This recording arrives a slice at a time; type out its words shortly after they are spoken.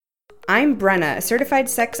I'm Brenna, a certified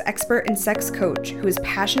sex expert and sex coach who is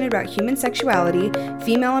passionate about human sexuality,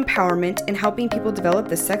 female empowerment, and helping people develop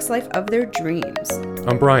the sex life of their dreams.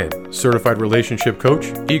 I'm Brian, certified relationship coach,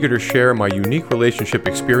 eager to share my unique relationship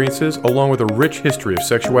experiences along with a rich history of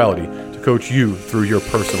sexuality to coach you through your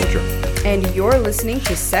personal journey. And you're listening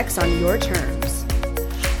to Sex on Your Terms.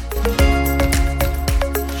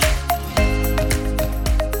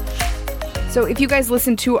 So if you guys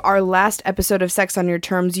listened to our last episode of Sex on Your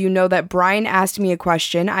Terms, you know that Brian asked me a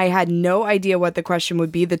question. I had no idea what the question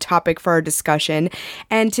would be, the topic for our discussion.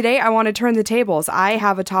 And today I want to turn the tables. I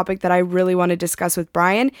have a topic that I really want to discuss with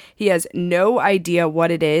Brian. He has no idea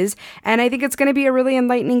what it is. And I think it's going to be a really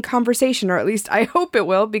enlightening conversation, or at least I hope it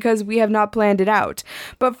will, because we have not planned it out.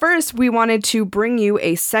 But first, we wanted to bring you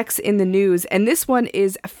a Sex in the News, and this one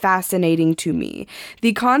is fascinating to me.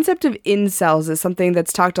 The concept of incels is something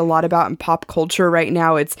that's talked a lot about in pop culture right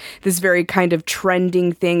now. It's this very kind of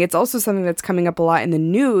trending thing. It's also something that's coming up a lot in the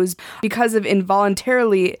news because of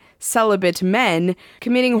involuntarily celibate men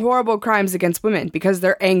committing horrible crimes against women because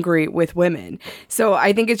they're angry with women. So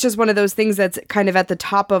I think it's just one of those things that's kind of at the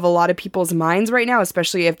top of a lot of people's minds right now,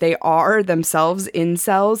 especially if they are themselves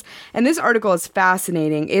incels. And this article is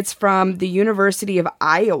fascinating. It's from the University of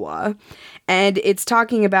Iowa. And it's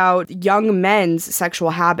talking about young men's sexual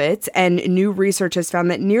habits, and new research has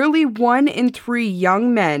found that nearly 1 in 3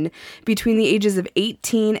 young men between the ages of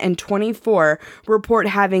 18 and 24 report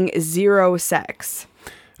having zero sex.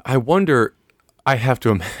 I wonder, I have to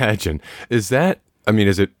imagine, is it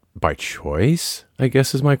by choice, I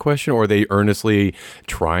guess is my question, or are they earnestly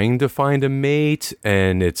trying to find a mate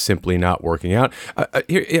and it's simply not working out?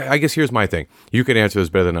 I guess here's my thing. You could answer this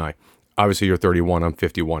better than I. Obviously, you're 31. I'm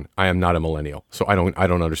 51. I am not a millennial, so I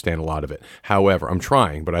don't understand a lot of it. However, I'm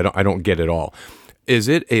trying, but I don't get it all. Is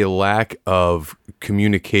it a lack of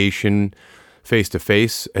communication face to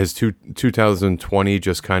face? Has 2020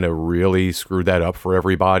 just kind of really screwed that up for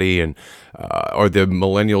everybody? And are the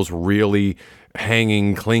millennials really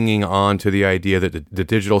clinging on to the idea that the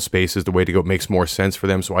digital space is the way to go? It makes more sense for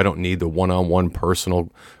them, so I don't need the one-on-one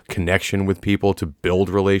personal connection with people to build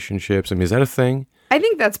relationships? I mean, is that a thing? I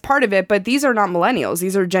think that's part of it, but these are not millennials.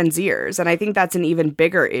 These are Gen Zers, and I think that's an even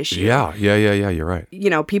bigger issue. Yeah, you're right. You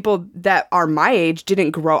know, people that are my age I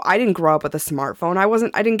didn't grow up with a smartphone.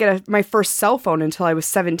 I didn't get my first cell phone until I was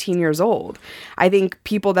 17 years old. I think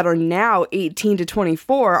people that are now 18 to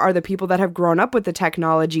 24 are the people that have grown up with the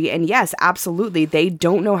technology, and yes, absolutely, they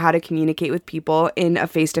don't know how to communicate with people in a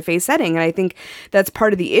face-to-face setting, and I think that's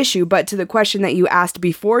part of the issue. But to the question that you asked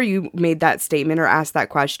before you made that statement or asked that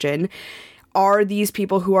question, are these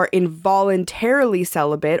people who are involuntarily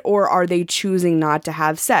celibate, or are they choosing not to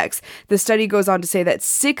have sex? The study goes on to say that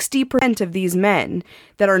 60% of these men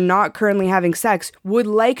that are not currently having sex would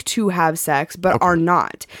like to have sex, but are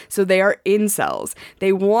not. So they are incels.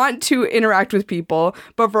 They want to interact with people,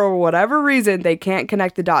 but for whatever reason, they can't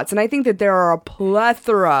connect the dots. And I think that there are a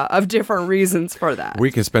plethora of different reasons for that.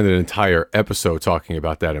 We can spend an entire episode talking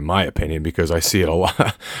about that, in my opinion, because I see it a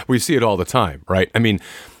lot. We see it all the time, right? I mean,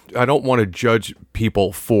 I don't want to judge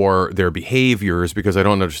people for their behaviors because I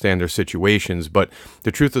don't understand their situations, but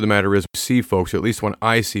the truth of the matter is we see folks, at least when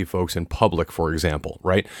I see folks in public, for example,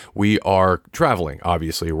 right? We are traveling,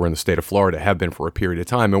 obviously. We're in the state of Florida, have been for a period of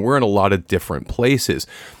time, and we're in a lot of different places.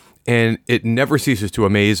 And it never ceases to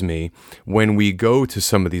amaze me when we go to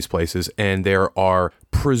some of these places and there are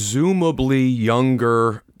presumably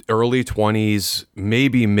younger, early 20s,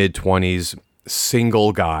 maybe mid-20s,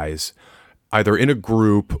 single guys, either in a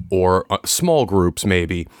group or small groups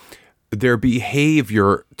maybe. Their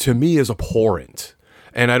behavior to me is abhorrent.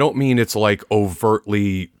 And I don't mean it's like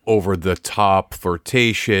overtly over the top,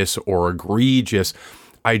 flirtatious or egregious.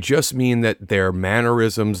 I just mean that their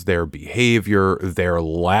mannerisms, their behavior, their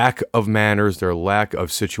lack of manners, their lack of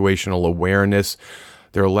situational awareness,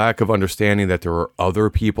 their lack of understanding that there are other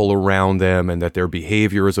people around them and that their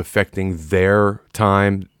behavior is affecting their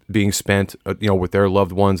time being spent, with their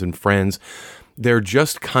loved ones and friends. They're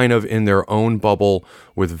just kind of in their own bubble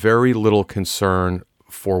with very little concern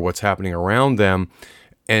for what's happening around them.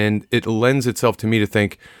 And it lends itself to me to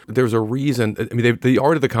think there's a reason. I mean, the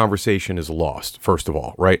art of the conversation is lost, first of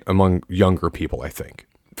all, right? Among younger people, I think.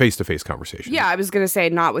 Face-to-face conversation. Yeah, I was going to say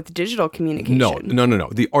not with digital communication. No.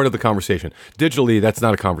 The art of the conversation. Digitally, that's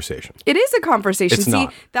not a conversation. It is a conversation. It's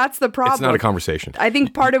not. That's the problem. It's not a conversation. I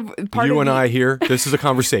think part of I here, this is a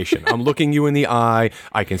conversation. I'm looking you in the eye.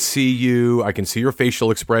 I can see you. I can see your facial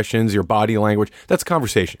expressions, your body language. That's a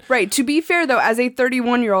conversation. Right. To be fair, though, as a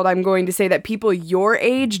 31-year-old, I'm going to say that people your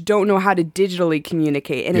age don't know how to digitally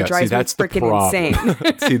communicate, and it drives me freaking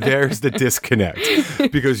insane. See, there's the disconnect.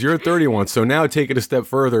 Because you're 31, so now take it a step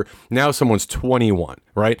further. further, now someone's 21,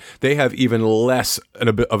 right? They have even less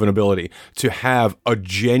of an ability to have a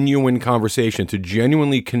genuine conversation, to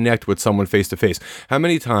genuinely connect with someone face to face. How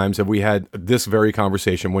many times have we had this very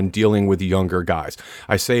conversation when dealing with younger guys?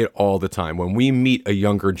 I say it all the time. When we meet a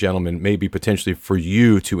younger gentleman, maybe potentially for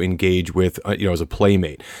you to engage with, as a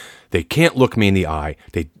playmate, they can't look me in the eye.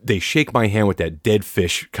 They shake my hand with that dead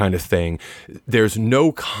fish kind of thing. There's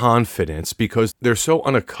no confidence because they're so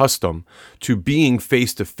unaccustomed to being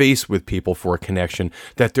face to face with people for a connection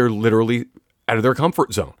that they're literally out of their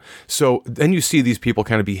comfort zone. So then you see these people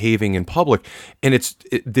kind of behaving in public, and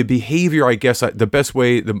the behavior, I guess, the best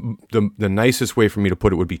way, the nicest way for me to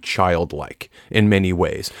put it would be childlike in many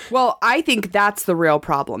ways. Well, I think that's the real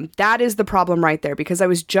problem. That is the problem right there, because I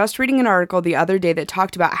was just reading an article the other day that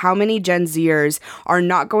talked about how many Gen Zers are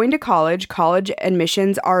not going to college. College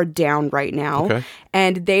admissions are down right now. Okay.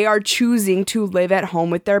 And they are choosing to live at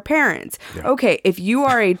home with their parents. Yeah. Okay, if you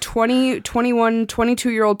are a 20, 21,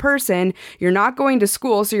 22-year-old person, you're not going to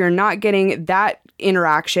school, so you're not getting that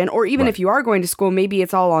interaction. Or even if you are going to school, maybe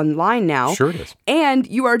it's all online now. Sure it is. And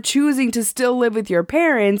you are choosing to still live with your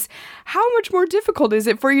parents. How much more difficult is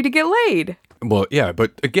it for you to get laid? Well, yeah,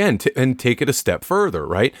 but again, and take it a step further,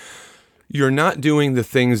 right? You're not doing the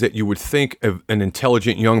things that you would think an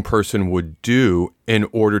intelligent young person would do in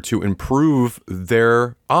order to improve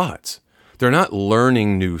their odds. They're not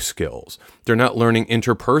learning new skills. They're not learning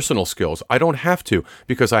interpersonal skills. I don't have to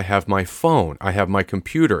because I have my phone. I have my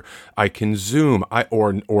computer. I can Zoom.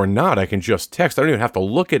 Or not. I can just text. I don't even have to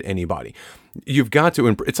look at anybody. You've got to.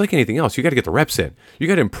 It's like anything else. You got to get the reps in. You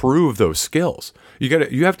got to improve those skills.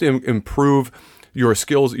 You have to improve your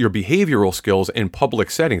skills, your behavioral skills in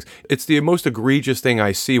public settings. It's the most egregious thing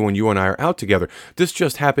I see when you and I are out together. This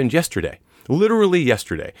just happened yesterday. Literally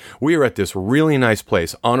yesterday. We are at this really nice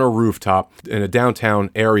place on a rooftop in a downtown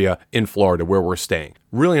area in Florida where we're staying.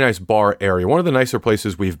 Really nice bar area. One of the nicer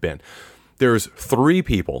places we've been. There's 3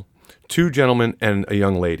 people, 2 gentlemen and a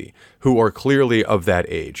young lady who are clearly of that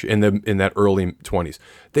age, in that early 20s.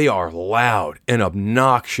 They are loud and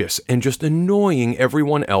obnoxious and just annoying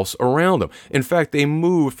everyone else around them. In fact, they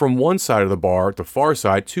moved from one side of the bar, the far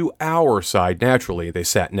side, to our side. Naturally, they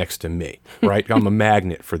sat next to me, right? I'm a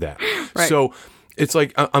magnet for that. Right. So it's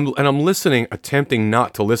like I'm listening, attempting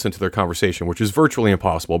not to listen to their conversation, which is virtually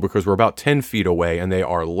impossible because we're about 10 feet away and they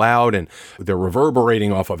are loud and they're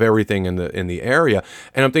reverberating off of everything in the area.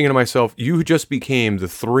 And I'm thinking to myself, you just became the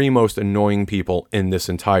 3 most annoying people in this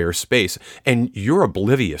entire space, and you're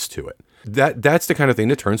oblivious to it. That's the kind of thing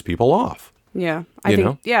that turns people off. Yeah, I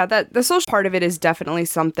think that the social part of it is definitely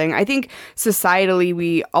something. I think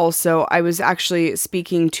societally I was actually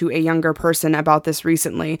speaking to a younger person about this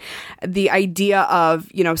recently. The idea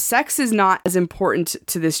of, sex is not as important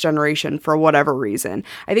to this generation for whatever reason.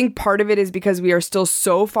 I think part of it is because we are still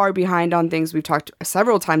so far behind on things. We've talked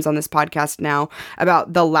several times on this podcast now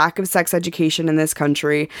about the lack of sex education in this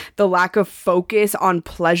country, the lack of focus on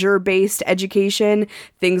pleasure-based education,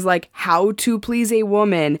 things like how to please a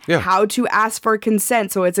woman, how to ask for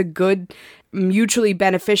consent so it's a good, mutually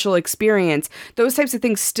beneficial experience. Those types of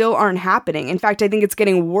things still aren't happening. In fact, I think it's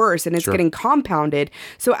getting worse and it's getting compounded.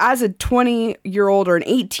 So as a 20-year-old or an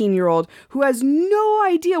 18-year-old who has no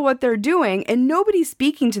idea what they're doing and nobody's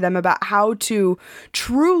speaking to them about how to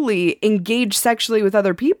truly engage sexually with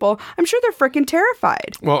other people, I'm sure they're freaking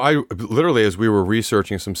terrified. Well, I literally, as we were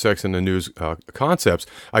researching some sex in the news concepts,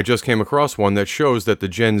 I just came across one that shows that the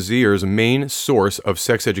Gen Zers' main source of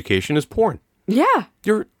sex education is porn. Yeah.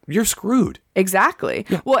 You're screwed. Exactly.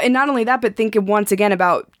 Yeah. Well, and not only that, but think once again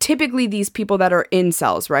about typically these people that are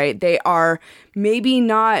incels, right? They are maybe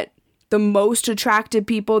not the most attractive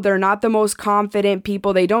people. They're not the most confident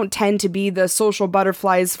people. They don't tend to be the social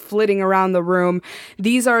butterflies flitting around the room.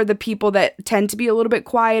 These are the people that tend to be a little bit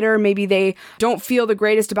quieter. Maybe they don't feel the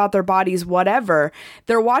greatest about their bodies, whatever.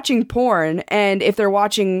 They're watching porn, and if they're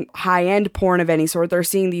watching high-end porn of any sort, they're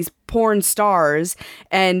seeing these porn stars,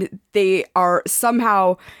 and they are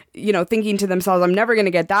somehow, thinking to themselves, I'm never going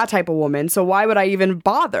to get that type of woman, so why would I even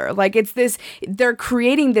bother? Like, it's this, they're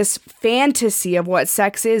creating this fantasy of what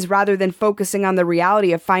sex is rather than focusing on the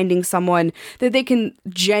reality of finding someone that they can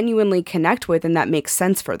genuinely connect with and that makes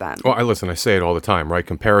sense for them. Well, I say it all the time, right?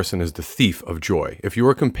 Comparison is the thief of joy. If you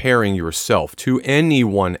are comparing yourself to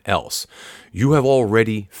anyone else, you have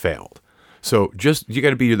already failed. So you got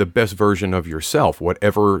to be the best version of yourself,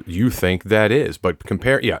 whatever you think that is. But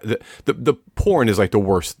the porn is like the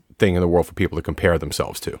worst thing in the world for people to compare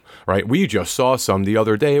themselves to, right? We just saw some the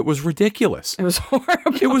other day. It was ridiculous. It was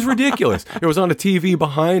horrible. It was ridiculous. It was on a TV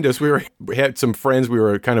behind us. We had some friends. We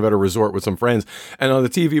were kind of at a resort with some friends, and on the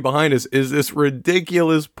TV behind us is this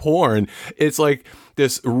ridiculous porn. It's like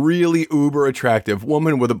this really uber attractive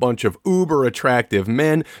woman with a bunch of uber attractive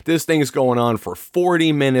men. This thing's going on for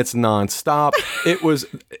 40 minutes nonstop. It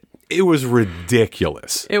was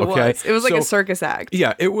ridiculous. It was like a circus act.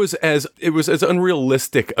 Yeah, it was as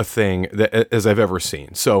unrealistic a thing as I've ever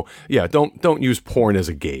seen. So yeah, don't use porn as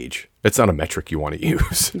a gauge. It's not a metric you want to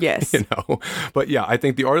use. Yes. But yeah, I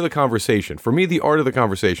think the art of the conversation, for me, the art of the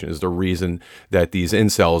conversation is the reason that these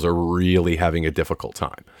incels are really having a difficult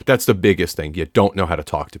time. That's the biggest thing. You don't know how to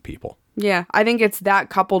talk to people. Yeah, I think it's that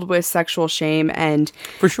coupled with sexual shame and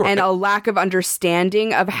for sure, and a lack of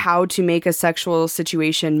understanding of how to make a sexual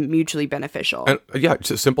situation mutually beneficial. And yeah, it's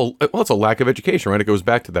a simple. Well, it's a lack of education, right? It goes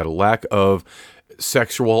back to that, a lack of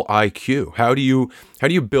sexual IQ. How do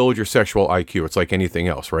you build your sexual IQ? It's like anything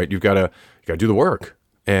else, right? You got to do the work.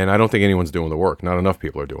 And I don't think anyone's doing the work. Not enough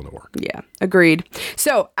people are doing the work. Yeah, agreed.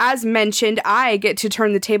 So, as mentioned, I get to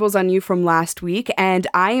turn the tables on you from last week, and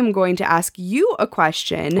I am going to ask you a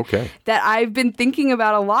question that I've been thinking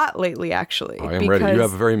about a lot lately, actually. I am ready. You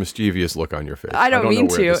have a very mischievous look on your face. I don't mean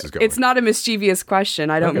to. It's not a mischievous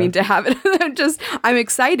question. I don't mean to have it. I'm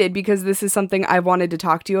excited because this is something I've wanted to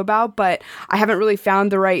talk to you about, but I haven't really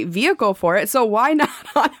found the right vehicle for it. So, why not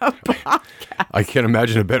on a podcast? I can't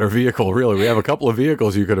imagine a better vehicle, really. We have a couple of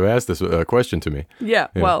vehicles you could have asked this question to me. Yeah.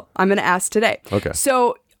 Well, I'm going to ask today. Okay.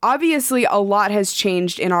 So obviously a lot has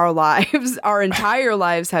changed in our lives. Our entire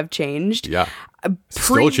lives have changed. Yeah.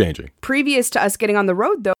 Still changing. Previous to us getting on the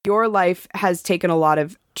road, though, your life has taken a lot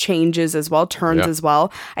of changes as well, turns as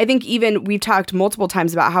well. I think even we've talked multiple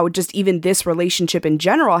times about how just even this relationship in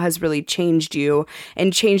general has really changed you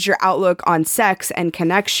and changed your outlook on sex and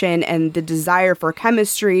connection and the desire for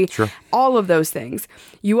chemistry, all of those things.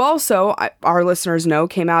 You also, our listeners know,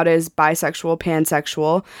 came out as bisexual,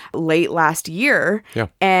 pansexual late last year. Yeah.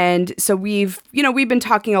 And so we've been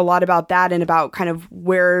talking a lot about that and about kind of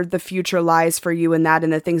where the future lies for you in that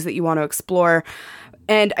and the things that you want to explore.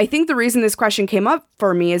 And I think the reason this question came up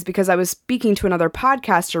for me is because I was speaking to another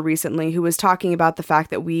podcaster recently who was talking about the fact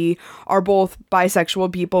that we are both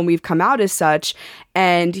bisexual people and we've come out as such.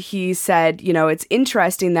 And he said, it's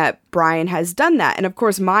interesting that Brian has done that. And of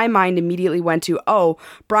course, my mind immediately went to,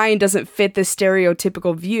 Brian doesn't fit the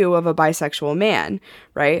stereotypical view of a bisexual man,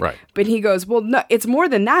 right? But he goes, well, no, it's more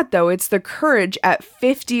than that, though. It's the courage at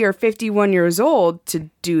 50 or 51 years old to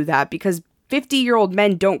do that, because 50-year-old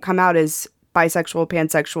men don't come out as bisexual,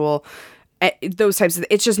 pansexual, those types of,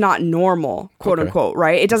 it's just not normal, quote unquote,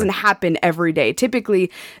 right? It doesn't happen every day.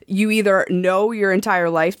 Typically, you either know your entire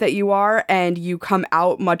life that you are and you come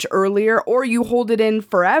out much earlier, or you hold it in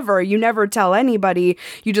forever. You never tell anybody.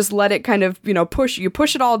 You just let it kind of, push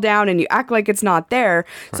it all down and you act like it's not there.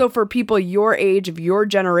 Right. So for people your age, of your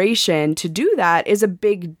generation, to do that is a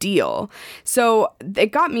big deal. So it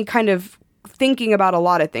got me kind of thinking about a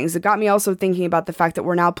lot of things. It got me also thinking about the fact that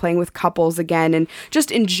we're now playing with couples again, and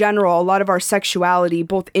just in general, a lot of our sexuality,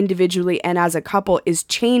 both individually and as a couple, is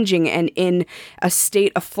changing and in a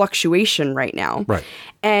state of fluctuation right now. Right.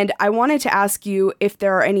 And I wanted to ask you if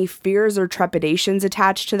there are any fears or trepidations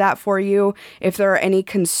attached to that for you, if there are any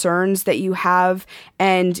concerns that you have,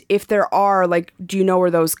 and if there are, do you know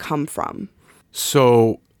where those come from?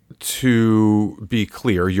 So, to be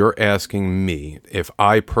clear, you're asking me if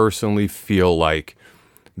I personally feel like,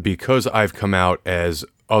 because I've come out as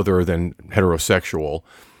other than heterosexual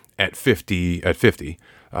at 50,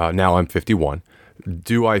 now I'm 51,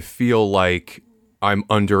 do I feel like I'm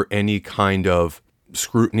under any kind of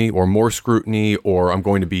scrutiny or more scrutiny, or I'm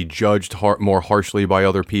going to be judged more harshly by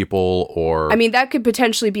other people? Or I mean, that could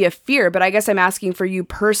potentially be a fear, but I guess I'm asking for you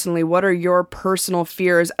personally, what are your personal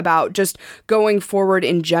fears about just going forward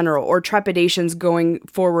in general, or trepidations going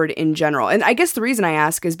forward in general? And I guess the reason I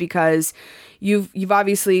ask is because you've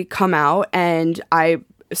obviously come out, and I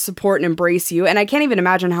support and embrace you. And I can't even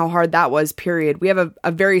imagine how hard that was, period. We have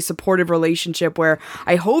a very supportive relationship where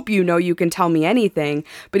I hope you can tell me anything,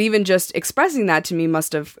 but even just expressing that to me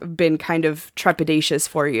must have been kind of trepidatious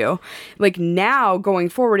for you. Now going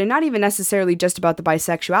forward, and not even necessarily just about the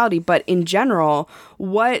bisexuality, but in general,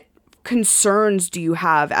 what concerns do you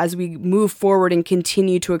have as we move forward and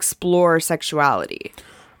continue to explore sexuality?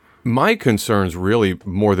 My concerns really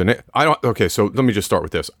more than it. So let me just start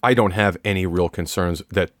with this. I don't have any real concerns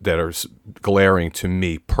that are glaring to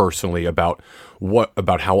me personally about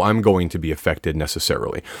how I'm going to be affected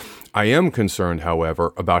necessarily. I am concerned,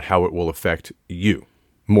 however, about how it will affect you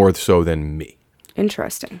more so than me.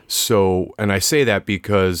 Interesting. So, and I say that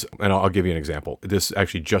because, and I'll give you an example. This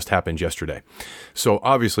actually just happened yesterday. So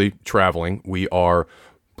obviously traveling, we are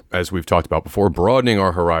as we've talked about before, broadening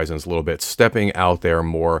our horizons a little bit, stepping out there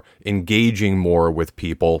more, engaging more with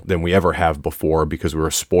people than we ever have before because we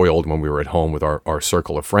were spoiled when we were at home with our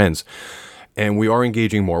circle of friends. And we are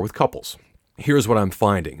engaging more with couples. Here's what I'm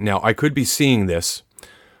finding. Now, I could be seeing this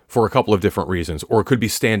for a couple of different reasons, or it could be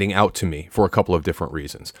standing out to me for a couple of different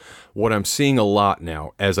reasons. What I'm seeing a lot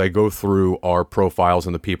now as I go through our profiles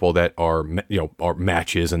and the people that are, our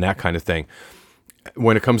matches and that kind of thing,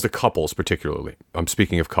 when it comes to couples particularly, I'm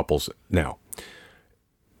speaking of couples now,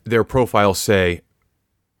 their profiles say,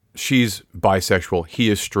 she's bisexual, he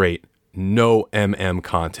is straight, no MM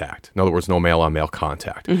contact. In other words, no male-on-male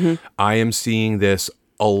contact. I am seeing this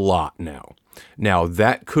a lot now. Now,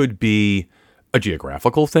 that could be a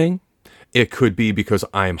geographical thing. It could be because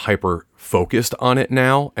I'm hyper focused on it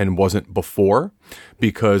now and wasn't before,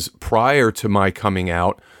 because prior to my coming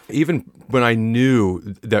out, even when I knew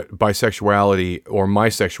that bisexuality or my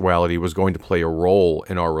sexuality was going to play a role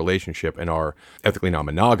in our relationship, in our ethically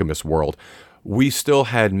non-monogamous world, we still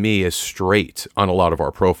had me as straight on a lot of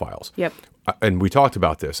our profiles. Yep. And we talked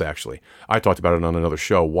about this, actually. I talked about it on another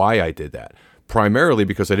show, why I did that. Primarily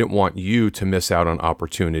because I didn't want you to miss out on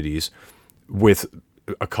opportunities with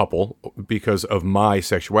a couple because of my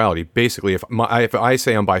sexuality. Basically, if I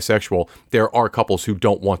say I'm bisexual, there are couples who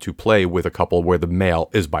don't want to play with a couple where the male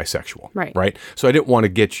is bisexual. Right? So I didn't want to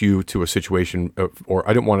get you to a situation, or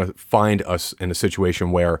I didn't want to find us in a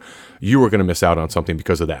situation where you were going to miss out on something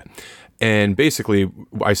because of that. And basically,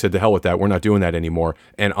 I said, to hell with that. We're not doing that anymore.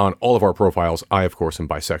 And on all of our profiles, I, of course, am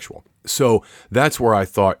bisexual. So that's where I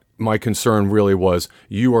thought my concern really was,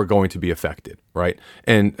 you are going to be affected, right?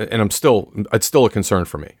 And it's still a concern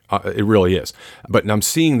for me. It really is. But I'm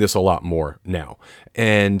seeing this a lot more now.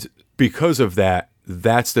 And because of that,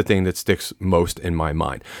 that's the thing that sticks most in my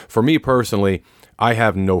mind. For me personally, I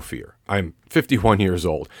have no fear. I'm 51 years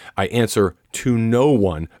old. I answer to no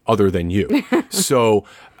one other than you. So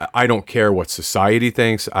I don't care what society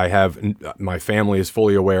thinks. My family is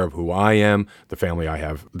fully aware of who I am, the family I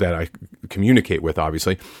have that I communicate with,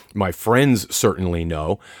 obviously. My friends certainly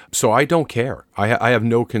know. So I don't care. I have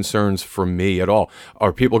no concerns for me at all.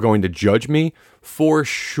 Are people going to judge me? For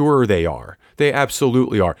sure they are. They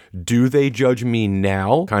absolutely are. Do they judge me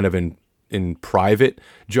now, kind of in private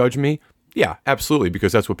judge me? Yeah, absolutely,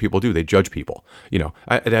 because that's what people do. They judge people.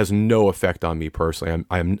 It has no effect on me personally.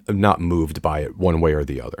 I'm not moved by it one way or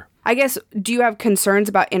the other. I guess, do you have concerns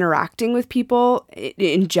about interacting with people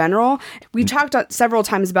in general? We talked several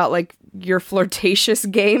times about like your flirtatious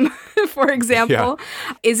game, for example.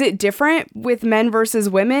 Yeah. Is it different with men versus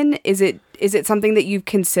women? Is it something that you've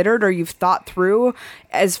considered or you've thought through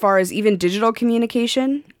as far as even digital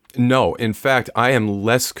communication? No, in fact, I am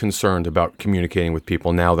less concerned about communicating with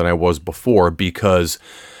people now than I was before, because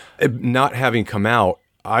not having come out,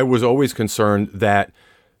 I was always concerned that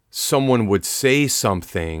someone would say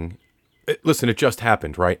something. Listen, it just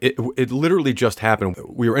happened, right? It literally just happened.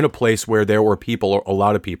 We were in a place where there were people, a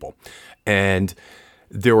lot of people, and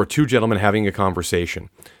there were two gentlemen having a conversation.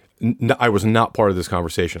 I was not part of this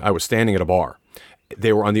conversation. I was standing at a bar.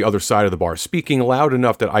 They were on the other side of the bar, speaking loud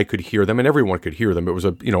enough that I could hear them, and everyone could hear them. It was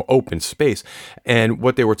a open space. And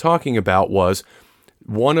what they were talking about was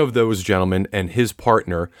one of those gentlemen and his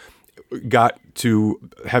partner got to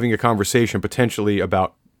having a conversation potentially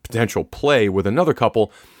about potential play with another couple.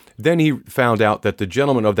 Then he found out that the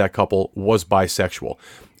gentleman of that couple was bisexual.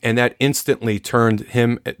 And that instantly turned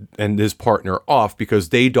him and his partner off because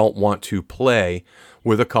they don't want to play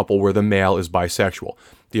with a couple where the male is bisexual.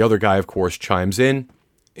 The other guy, of course, chimes in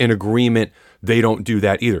agreement. They don't do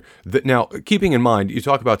that either. Now, keeping in mind, you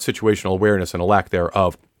talk about situational awareness and a lack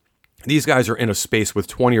thereof. These guys are in a space with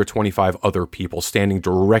 20 or 25 other people standing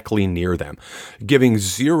directly near them, giving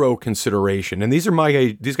zero consideration. And these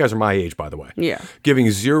guys are my age, by the way. Yeah. Giving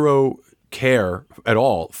zero care at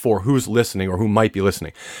all for who's listening or who might be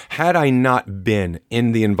listening. Had I not been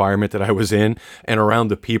in the environment that I was in and around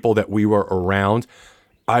the people that we were around,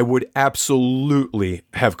 I would absolutely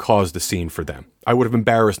have caused a scene for them. I would have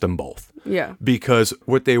embarrassed them both. Yeah. Because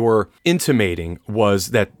what they were intimating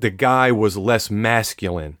was that the guy was less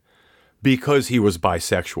masculine because he was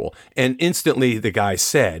bisexual. And instantly the guy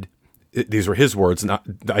said, these were his words,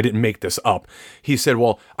 I didn't make this up. He said,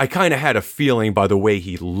 well, I kind of had a feeling by the way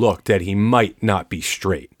he looked that he might not be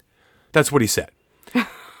straight. That's what he said.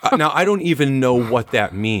 Now, I don't even know what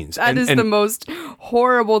that means. That is the most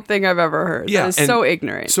horrible thing I've ever heard. Yeah, that is so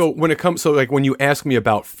ignorant. So when you ask me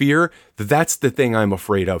about fear, that's the thing I'm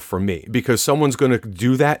afraid of for me, because someone's going to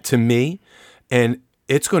do that to me, and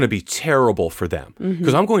it's going to be terrible for them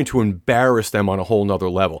because I'm going to embarrass them on a whole nother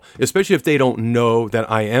level, especially if they don't know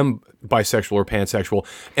that I am bisexual or pansexual.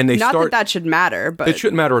 And they Not that should matter, but it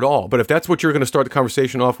shouldn't matter at all. But if that's what you're going to start the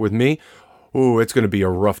conversation off with me, ooh, it's going to be a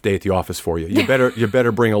rough day at the office for you. You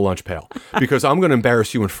better bring a lunch pail because I'm going to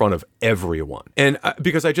embarrass you in front of everyone. And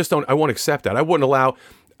because I won't accept that. I wouldn't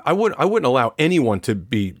allow anyone to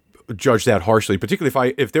be judged that harshly,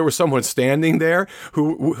 particularly if there was someone standing there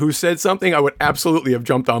who said something, I would absolutely have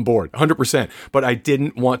jumped on board 100%. But I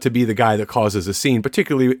didn't want to be the guy that causes a scene,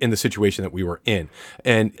 particularly in the situation that we were in.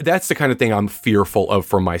 And that's the kind of thing I'm fearful of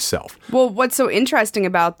for myself. Well, what's so interesting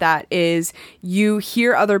about that is you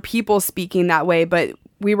hear other people speaking that way, but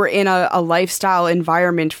we were in a lifestyle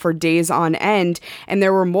environment for days on end. And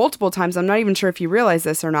there were multiple times, I'm not even sure if you realize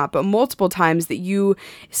this or not, but multiple times that you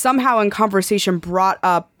somehow in conversation brought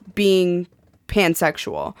up being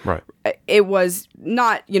pansexual. Right. It was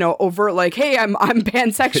not, overt like, hey, I'm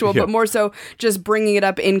pansexual, Yeah. but more so just bringing it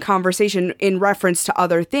up in conversation in reference to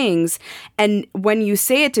other things. And when you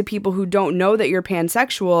say it to people who don't know that you're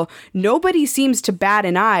pansexual, nobody seems to bat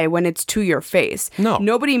an eye when it's to your face. No.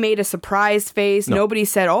 Nobody made a surprised face. No. Nobody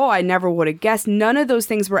said, oh, I never would have guessed. None of those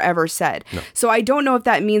things were ever said. No. So I don't know if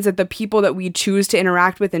that means that the people that we choose to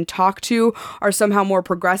interact with and talk to are somehow more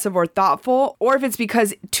progressive or thoughtful, or if it's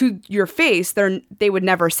because to your face, they would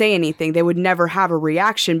never say anything. They would never have a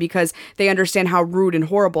reaction because they understand how rude and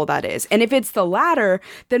horrible that is. And if it's the latter,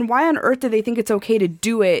 then why on earth do they think it's okay to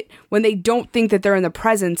do it when they don't think that they're in the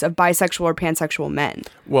presence of bisexual or pansexual men?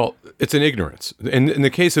 Well, it's an ignorance. In the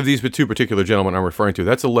case of these two particular gentlemen I'm referring to,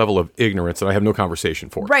 that's a level of ignorance that I have no conversation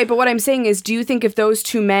for. Right, but what I'm saying is, do you think if those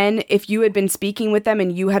two men, if you had been speaking with them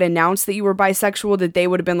and you had announced that you were bisexual, that they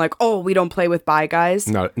would have been like, oh, we don't play with bi guys?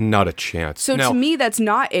 Not a chance. So to me, that's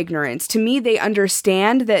not ignorance. To me, they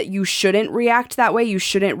understand that you shouldn't react that way. You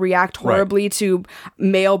shouldn't react horribly to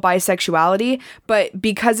male bisexuality. But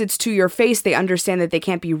because it's to your face, they understand that they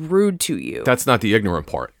can't be rude to you. That's not the ignorant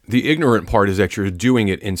part. The ignorant part is that you're doing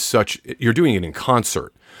it in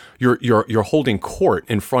concert. You're holding court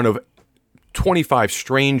in front of 25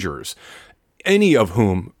 strangers, any of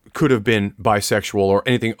whom could have been bisexual or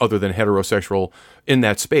anything other than heterosexual in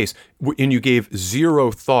that space, and you gave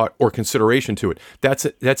zero thought or consideration to it. That's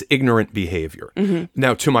ignorant behavior. Mm-hmm.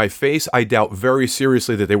 Now, to my face, I doubt very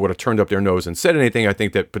seriously that they would have turned up their nose and said anything. I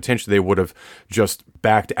think that potentially they would have just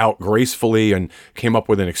backed out gracefully and came up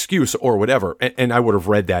with an excuse or whatever, and I would have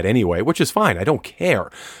read that anyway, which is fine. I don't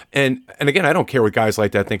care. And again, I don't care what guys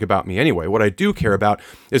like that think about me anyway. What I do care about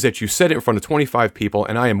is that you said it in front of 25 people,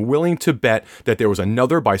 and I am willing to bet that there was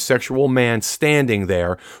another bisexual man standing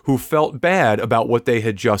there who felt bad about what they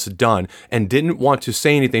had just done and didn't want to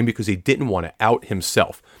say anything because he didn't want to out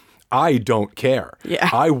himself. I don't care. Yeah.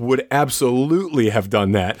 I would absolutely have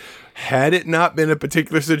done that had it not been a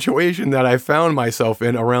particular situation that I found myself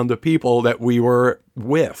in around the people that we were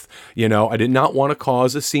with. I did not want to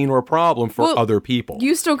cause a scene or a problem for other people.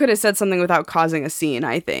 You still could have said something without causing a scene,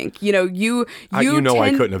 I think. I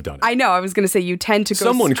couldn't have done it. I know. I was going to say you tend to go...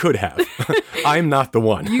 Someone could have. I'm not the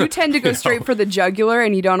one. You tend to go straight for the jugular,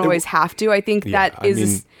 and you don't always have to. I think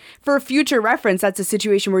for future reference, that's a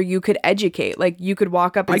situation where you could educate. Like, you could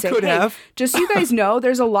walk up and say, hey, just so you guys know,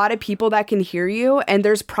 there's a lot of people that can hear you, and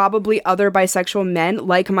there's probably other bisexual men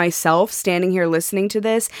like myself standing here listening to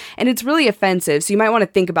this, and it's really offensive. So you might want to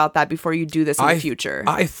think about that before you do this in the future.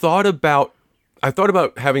 I thought about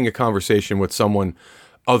having a conversation with someone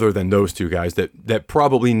other than those two guys that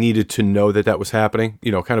probably needed to know that was happening,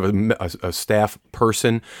 kind of a staff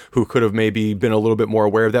person who could have maybe been a little bit more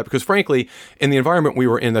aware of that, because frankly, in the environment we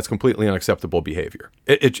were in, that's completely unacceptable behavior.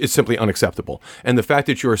 It's simply unacceptable. And the fact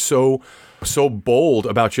that you're so bold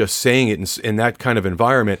about just saying it in that kind of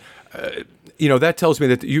environment, that tells me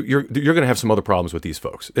that you're going to have some other problems with these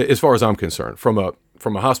folks, as far as I'm concerned.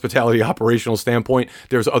 From a hospitality operational standpoint,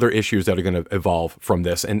 there's other issues that are going to evolve from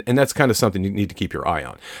this, and that's kind of something you need to keep your eye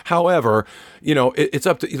on. However, it's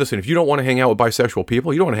up to, listen, if you don't want to hang out with bisexual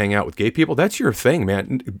people, you don't want to hang out with gay people, that's your thing,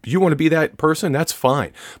 man. You want to be that person, that's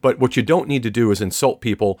fine. But what you don't need to do is insult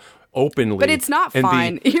people openly. But it's not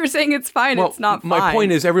fine. You're saying it's fine. Well, it's not fine. My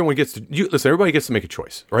point is everybody gets to make a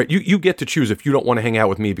choice, right? You get to choose if you don't want to hang out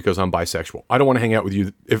with me because I'm bisexual. I don't want to hang out with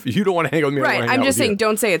you. If you don't want to hang out with me, right. I don't want to hang I'm out just with saying you.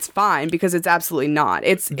 don't say it's fine, because it's absolutely not.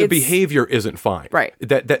 The behavior isn't fine. Right.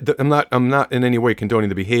 That I'm not in any way condoning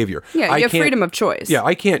the behavior. Yeah, you have freedom of choice. Yeah,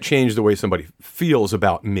 I can't change the way somebody feels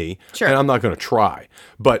about me. Sure. And I'm not going to try.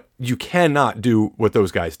 But you cannot do what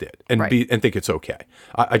those guys did and right. think it's okay.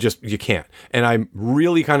 You can't. And I'm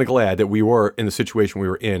really kind of glad glad that we were in the situation we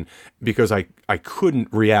were in because I couldn't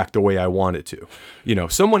react the way I wanted to.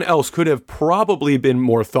 Someone else could have probably been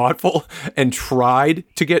more thoughtful and tried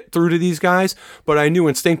to get through to these guys, but I knew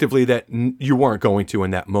instinctively that you weren't going to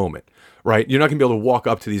in that moment. Right? You're not going to be able to walk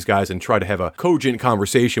up to these guys and try to have a cogent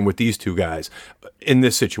conversation with these two guys in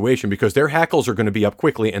this situation because their hackles are going to be up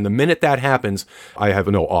quickly. And the minute that happens, I have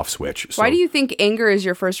no off switch. So, why do you think anger is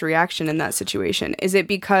your first reaction in that situation? Is it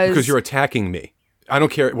because you're attacking me? I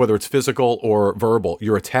don't care whether it's physical or verbal.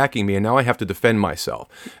 You're attacking me, and now I have to defend myself.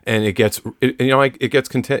 And it gets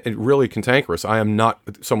really cantankerous. I am not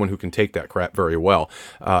someone who can take that crap very well.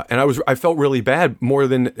 And I felt really bad more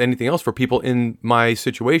than anything else for people in my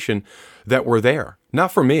situation that were there.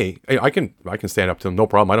 Not for me. I can stand up to them, no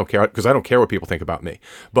problem. I don't care because I don't care what people think about me.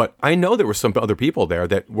 But I know there were some other people there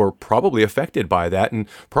that were probably affected by that and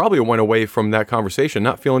probably went away from that conversation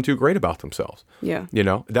not feeling too great about themselves. Yeah.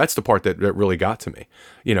 That's the part that really got to me.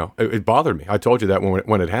 It bothered me. I told you that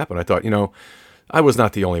when it happened. I thought, I was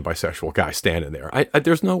not the only bisexual guy standing there.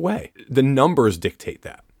 There's no way. The numbers dictate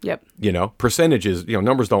that. Yep. Percentages,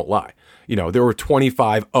 numbers don't lie. There were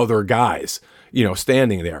 25 other guys,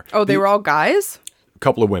 standing there. Oh, they were all guys?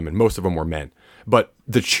 Couple of women, most of them were men, but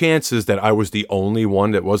the chances that I was the only one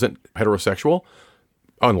that wasn't heterosexual,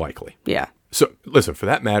 unlikely. Yeah. So listen, for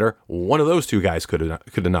that matter, one of those two guys could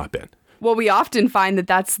have not been. Well, we often find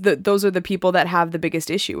that those are the people that have the biggest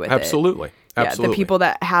issue with Absolutely. it. Absolutely. Yeah, the people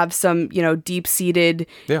that have some, deep-seated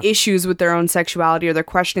issues with their own sexuality, or they're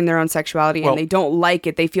questioning their own sexuality and they don't like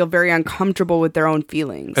it. They feel very uncomfortable with their own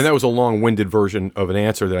feelings. And that was a long-winded version of an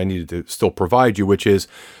answer that I needed to still provide you, which is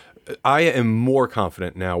I am more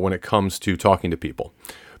confident now when it comes to talking to people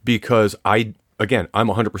because I'm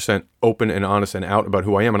 100% open and honest and out about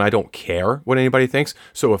who I am, and I don't care what anybody thinks.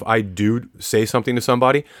 So if I do say something to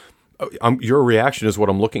somebody, your reaction is what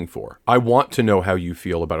I'm looking for. I want to know how you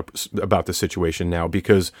feel about the situation now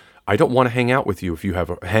because I don't want to hang out with you if you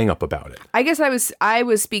have a hang up about it. I guess I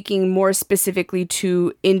was speaking more specifically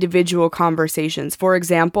to individual conversations. For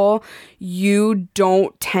example, you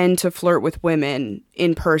don't tend to flirt with women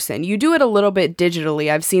in person. You do it a little bit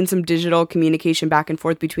digitally. I've seen some digital communication back and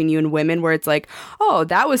forth between you and women where it's like, oh,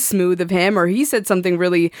 that was smooth of him, or he said something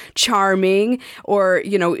really charming, or,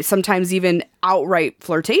 sometimes even outright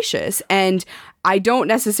flirtatious. And I don't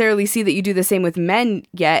necessarily see that you do the same with men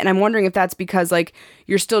yet. And I'm wondering if that's because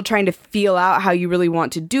you're still trying to feel out how you really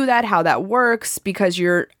want to do that, how that works, because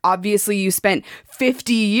you spent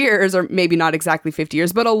 50 years, or maybe not exactly 50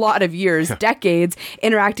 years, but a lot of years, decades,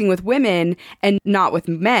 interacting with women and not with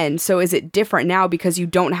men. So is it different now because you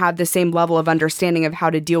don't have the same level of understanding of how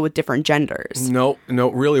to deal with different genders? No,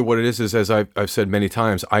 really what it is as I've said many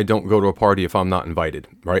times, I don't go to a party if I'm not invited,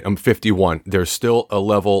 right? I'm 51. There's still a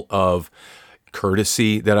level of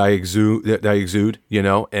courtesy that I exude,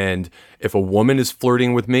 and if a woman is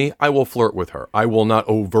flirting with me, I will flirt with her. I will not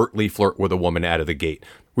overtly flirt with a woman out of the gate.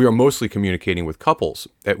 We are mostly communicating with couples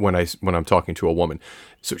when I'm talking to a woman.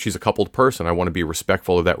 So she's a coupled person. I want to be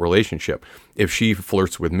respectful of that relationship. If she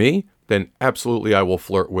flirts with me, then absolutely I will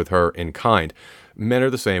flirt with her in kind. Men are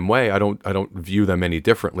the same way. I don't view them any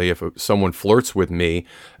differently. If someone flirts with me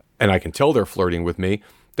and I can tell they're flirting with me,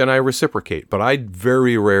 then I reciprocate. But I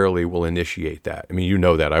very rarely will initiate that. I mean, you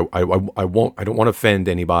know that. I won't. I don't want to offend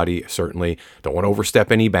anybody, certainly. Don't want to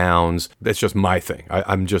overstep any bounds. That's just my thing.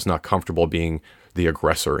 I'm just not comfortable being the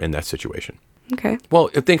aggressor in that situation. Okay. Well,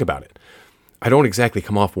 think about it. I don't exactly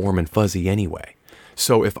come off warm and fuzzy anyway.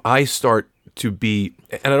 So if I start to be,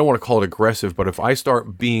 and I don't want to call it aggressive, but if I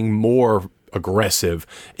start being more aggressive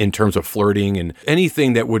in terms of flirting and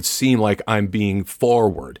anything that would seem like I'm being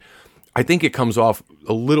forward, I think it comes off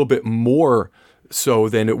a little bit more so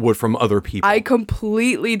than it would from other people. I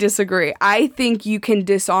completely disagree. I think you can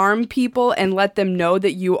disarm people and let them know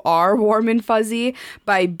that you are warm and fuzzy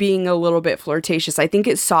by being a little bit flirtatious. I think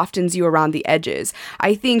it softens you around the edges.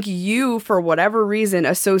 I think you, for whatever reason,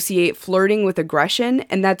 associate flirting with aggression,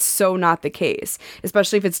 and that's so not the case,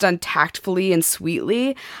 especially if it's done tactfully and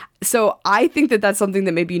sweetly. So I think that that's something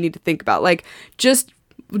that maybe you need to think about. Just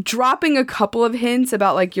dropping a couple of hints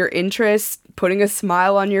about your interests, putting a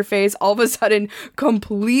smile on your face, all of a sudden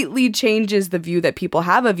completely changes the view that people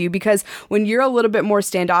have of you. Because when you're a little bit more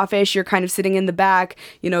standoffish, you're kind of sitting in the back,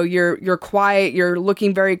 you're quiet, you're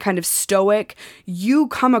looking very kind of stoic, you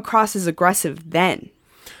come across as aggressive then.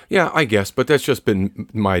 Yeah, I guess, but that's just been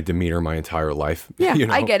my demeanor my entire life. Yeah, you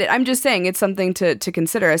know? I get it. I'm just saying it's something to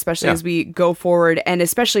consider, especially Yeah. as we go forward and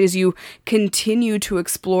especially as you continue to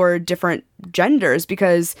explore different genders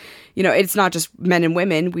because, you know, it's not just men and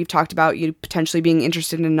women. We've talked about you potentially being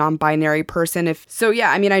interested in a non-binary person.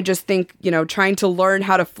 I mean, I just think, you know, trying to learn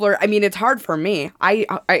how to flirt. I mean, it's hard for me. I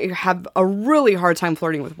have a really hard time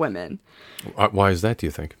flirting with women. Why is that, do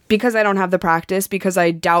you think? Because I don't have the practice, because I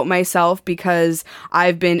doubt myself, because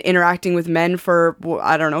I've been interacting with men for,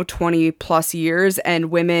 20 plus years, and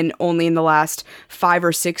women only in the last 5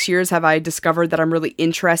 or 6 years have I discovered that I'm really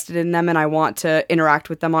interested in them and I want to interact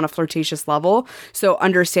with them on a flirtatious level. So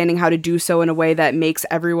understanding how to do so in a way that makes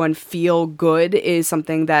everyone feel good is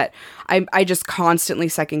something that I just constantly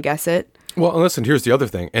second guess it. Well, listen, here's the other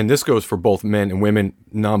thing, and this goes for both men and women,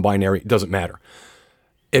 non-binary, it doesn't matter.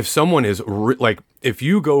 If someone is if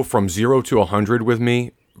you go from 0 to 100 with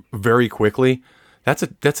me very quickly, that's a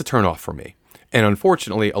turnoff for me. And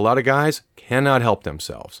unfortunately, a lot of guys cannot help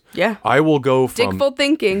themselves. Yeah. I will go from Dickful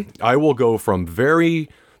thinking. I will go from very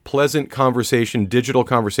pleasant conversation, digital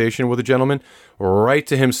conversation with a gentleman, right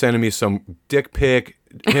to him sending me some dick pic,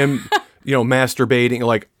 him, masturbating.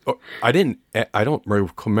 Like, I don't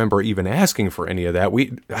remember even asking for any of that.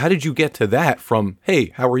 How did you get to that from,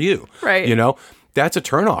 hey, how are you? Right. That's a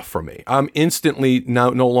turnoff for me. I'm instantly no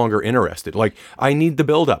longer interested. Like, I need the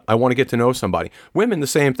buildup. I want to get to know somebody. Women, the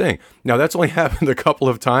same thing. Now, that's only happened a couple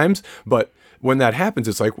of times, but when that happens,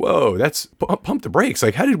 it's like, whoa, that's pump the brakes.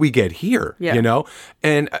 Like, how did we get here? Yeah.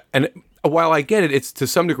 And while I get it, it's to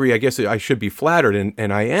some degree, I guess I should be flattered,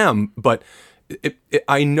 and I am, but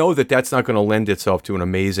I know that that's not going to lend itself to an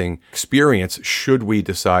amazing experience should we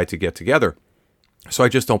decide to get together. So I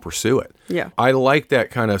just don't pursue it. Yeah. I like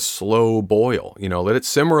that kind of slow boil, let it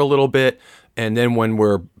simmer a little bit. And then when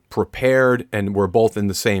we're prepared and we're both in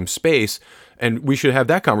the same space, and we should have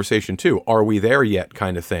that conversation too. Are we there yet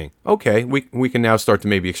kind of thing? Okay, we can now start to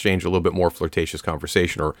maybe exchange a little bit more flirtatious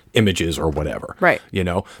conversation or images or whatever. Right.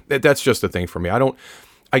 That's just a thing for me.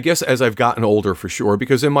 I guess as I've gotten older, for sure,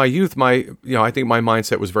 because in my youth, I think my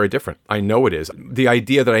mindset was very different. I know it is. The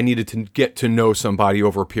idea that I needed to get to know somebody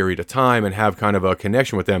over a period of time and have kind of a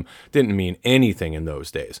connection with them didn't mean anything in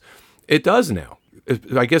those days. It does now.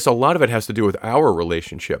 I guess a lot of it has to do with our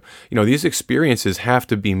relationship. These experiences have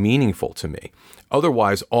to be meaningful to me.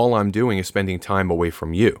 Otherwise, all I'm doing is spending time away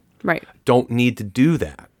from you. Right. Don't need to do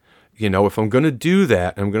that. If I'm going to do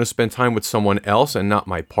that, and I'm going to spend time with someone else and not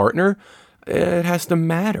my partner, it has to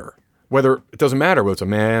matter. It doesn't matter whether it's a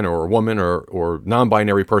man or a woman or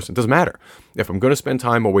non-binary person. It doesn't matter. If I'm going to spend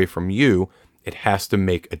time away from you, it has to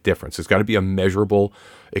make a difference. It's got to be a measurable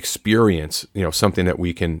experience, something that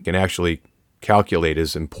we can actually calculate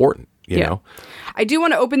is important, you know? I do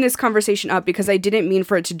want to open this conversation up because I didn't mean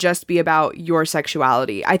for it to just be about your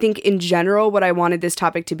sexuality. I think in general, what I wanted this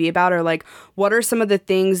topic to be about are like, what are some of the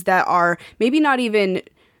things that are maybe not even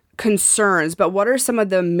concerns, but what are some of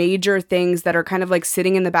the major things that are kind of like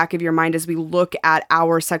sitting in the back of your mind as we look at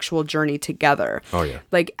our sexual journey together? Oh, yeah.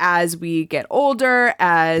 Like as we get older,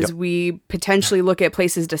 as we potentially look at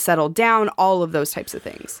places to settle down, all of those types of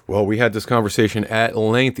things. Well, we had this conversation at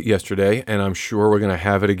length yesterday, and I'm sure we're going to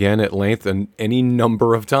have it again at length and any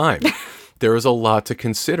number of times. There is a lot to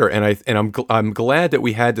consider, and I'm glad that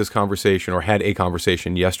we had this conversation or had a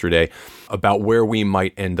conversation yesterday about where we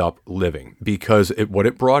might end up living, because what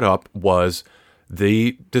it brought up was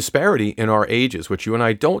the disparity in our ages, which you and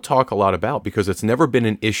I don't talk a lot about because it's never been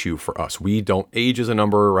an issue for us. We don't, age is a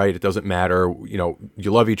number, right? It doesn't matter.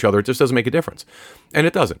 You love each other. It just doesn't make a difference, and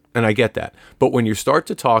it doesn't, and I get that. But when you start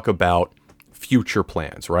to talk about future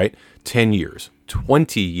plans, right? 10 years,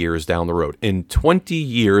 20 years down the road, in 20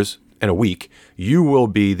 years and a week, you will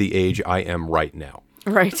be the age I am right now.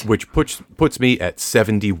 Right. Which puts me at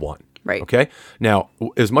 71. Right. Okay? Now,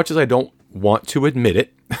 as much as I don't want to admit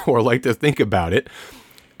it or like to think about it,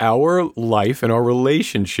 our life and our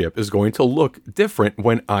relationship is going to look different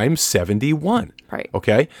when I'm 71. Right.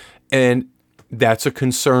 Okay? And that's a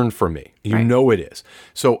concern for me. You know it is.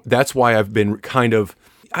 So that's why I've been kind of,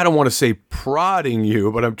 I don't want to say prodding you,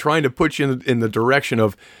 but I'm trying to put you in the direction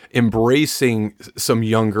of embracing some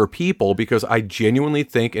younger people, because I genuinely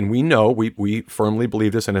think, and we know, we firmly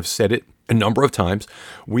believe this and have said it a number of times,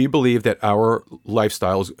 we believe that our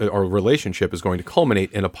lifestyles, our relationship is going to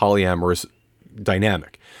culminate in a polyamorous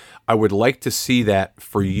dynamic. I would like to see that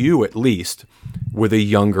for you, at least, with a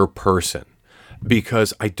younger person,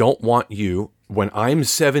 because I don't want you, when I'm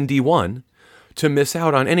 71, to miss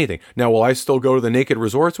out on anything. Now, will I still go to the naked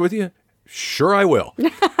resorts with you? Sure, I will.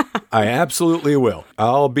 I absolutely will.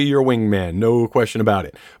 I'll be your wingman, no question about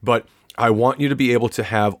it. But I want you to be able to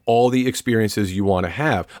have all the experiences you want to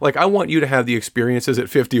have. Like, I want you to have the experiences at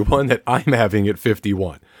 51 that I'm having at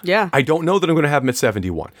 51. Yeah. I don't know that I'm going to have them at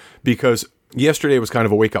 71 because yesterday was kind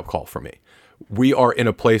of a wake-up call for me. We are in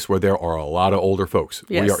a place where there are a lot of older folks.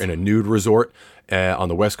 Yes. We are in a nude resort on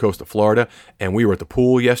the west coast of Florida, and we were at the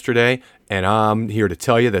pool yesterday, and I'm here to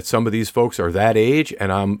tell you that some of these folks are that age,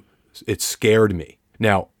 and it scared me.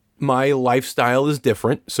 Now, my lifestyle is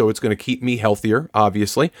different, so it's going to keep me healthier,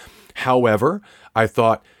 obviously. However, I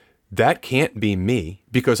thought, that can't be me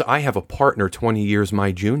because I have a partner 20 years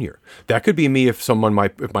my junior. That could be me if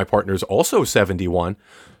my partner is also 71.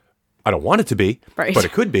 I don't want it to be, right, but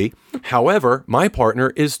it could be. However, my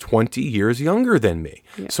partner is 20 years younger than me.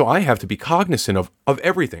 Yeah. So I have to be cognizant of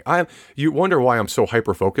everything. You wonder why I'm so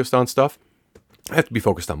hyper-focused on stuff? I have to be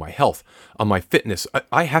focused on my health, on my fitness.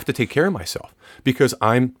 I have to take care of myself because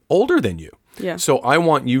I'm older than you. Yeah. So I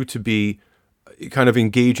want you to be kind of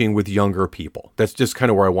engaging with younger people. That's just kind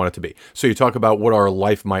of where I want it to be. So you talk about what our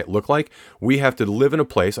life might look like. We have to live in a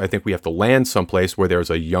place, I think we have to land someplace where there's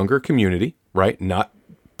a younger community, right? Not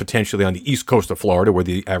potentially on the east coast of Florida where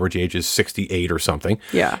the average age is 68 or something.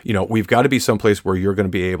 Yeah. We've got to be someplace where you're going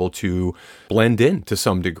to be able to blend in to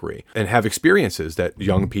some degree and have experiences that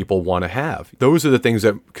young people want to have. Those are the things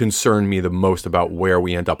that concern me the most about where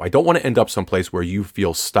we end up. I don't want to end up someplace where you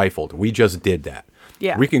feel stifled. We just did that.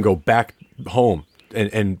 Yeah. We can go back home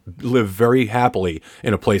and live very happily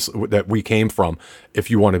in a place that we came from if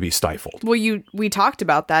you want to be stifled. Well, we talked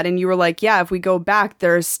about that and you were like, yeah, if we go back,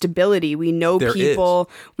 there's stability. We know people,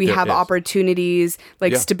 we have opportunities,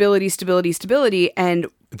 like stability. And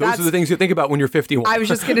those are the things you think about when you're 51. I was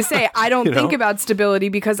just going to say, I don't think about stability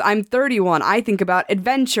because I'm 31. I think about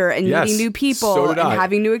adventure and meeting new people and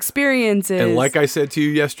having new experiences. And like I said to you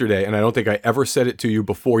yesterday, and I don't think I ever said it to you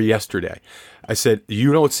before yesterday, I said,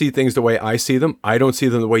 you don't see things the way I see them. I don't see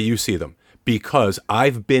them the way you see them because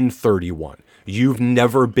I've been 31. You've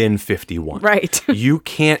never been 51. Right. You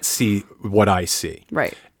can't see what I see.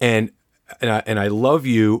 Right. And I love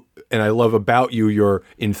you, and I love about you your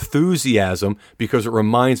enthusiasm because it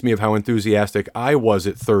reminds me of how enthusiastic I was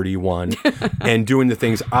at 31 and doing the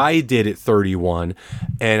things I did at 31.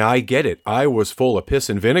 And I get it. I was full of piss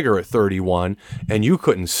and vinegar at 31, and you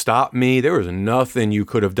couldn't stop me. There was nothing you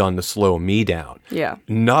could have done to slow me down. Yeah.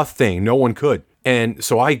 Nothing. No one could. And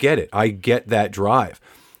so I get it. I get that drive.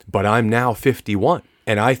 But I'm now 51.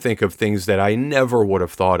 And I think of things that I never would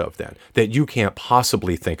have thought of then, that you can't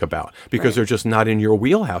possibly think about because they're just not in your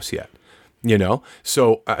wheelhouse yet,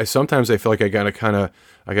 So sometimes I feel like I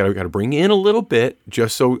gotta bring in a little bit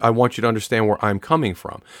just so I want you to understand where I'm coming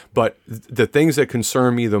from. But the things that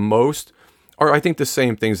concern me the most are, I think, the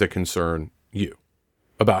same things that concern you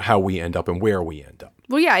about how we end up and where we end up.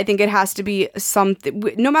 Well, yeah, I think it has to be something,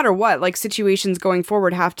 no matter what, like situations going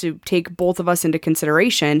forward have to take both of us into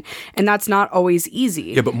consideration. And that's not always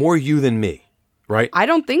easy. Yeah, but more you than me, right? I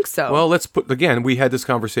don't think so. Well, again, we had this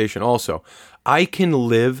conversation also. I can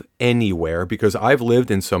live anywhere because I've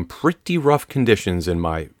lived in some pretty rough conditions in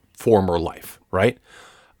my former life, right?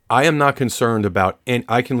 I am not concerned about, and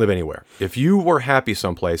I can live anywhere. If you were happy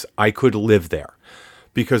someplace, I could live there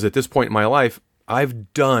because at this point in my life,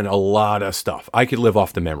 I've done a lot of stuff. I could live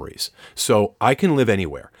off the memories. So I can live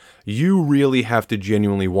anywhere. You really have to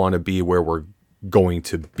genuinely want to be where we're going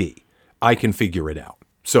to be. I can figure it out.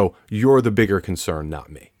 So you're the bigger concern,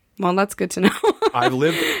 not me. Well, that's good to know. I've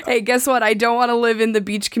lived... Hey, guess what? I don't want to live in the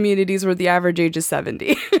beach communities where the average age is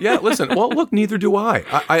 70. Yeah, listen. Well, look, neither do I.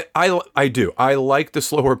 I do. I like the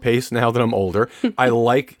slower pace now that I'm older. I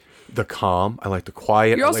like the calm. I like the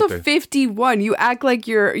quiet. You're also 51. You act like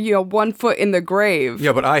you're 1 foot in the grave.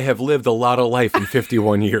 Yeah, but I have lived a lot of life in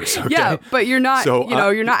 51 years. Okay? Yeah, but you're not. So,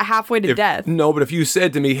 you're not halfway to death. No, but if you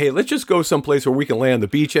said to me, "Hey, let's just go someplace where we can lay on the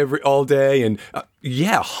beach all day," and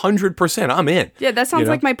 100%, I'm in. Yeah, that sounds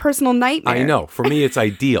like my personal nightmare. I know. For me, it's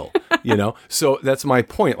ideal. So that's my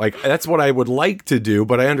point. Like that's what I would like to do,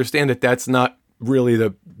 but I understand that that's not really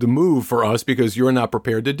the move for us because you're not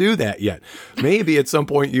prepared to do that yet. Maybe at some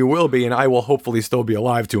point you will be, and I will hopefully still be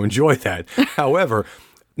alive to enjoy that. However,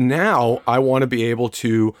 now I want to be able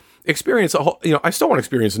to experience I still want to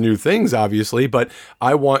experience new things, obviously, but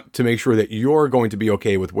I want to make sure that you're going to be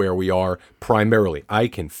okay with where we are primarily. I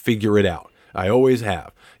can figure it out. I always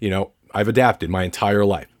have. I've adapted my entire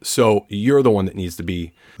life. So you're the one that needs to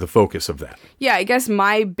be the focus of that. Yeah, I guess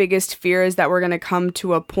my biggest fear is that we're going to come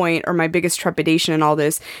to a point, or my biggest trepidation in all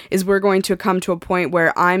this is we're going to come to a point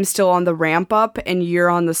where I'm still on the ramp up and you're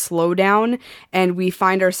on the slowdown, and we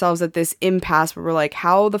find ourselves at this impasse where we're like,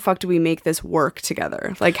 how the fuck do we make this work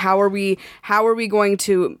together? Like, how are we going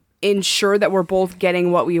to ensure that we're both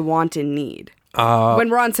getting what we want and need? when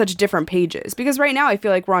we're on such different pages? Because right now I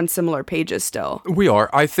feel like we're on similar pages still. We are.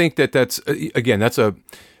 I think that's again, that's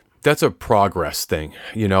a progress thing.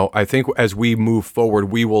 I think as we move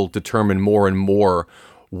forward, we will determine more and more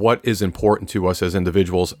what is important to us as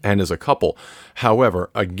individuals and as a couple. However,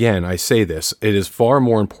 again, I say this, it is far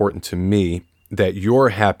more important to me that your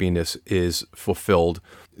happiness is fulfilled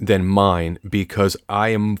than mine, because I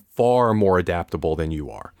am far more adaptable than you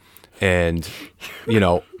are. And,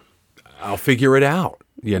 I'll figure it out.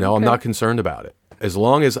 Okay. I'm not concerned about it. As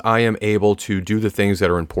long as I am able to do the things that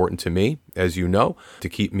are important to me, as you know, to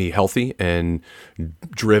keep me healthy and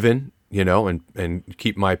driven, and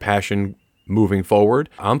keep my passion moving forward,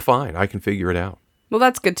 I'm fine. I can figure it out. Well,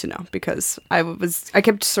 that's good to know, because I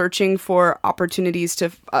kept searching for opportunities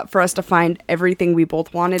for us to find everything we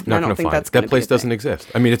both wanted. And I don't think that's going to be that place doesn't exist.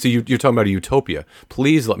 I mean, you're talking about a utopia.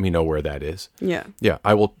 Please let me know where that is. Yeah. Yeah,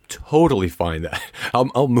 I will totally find that.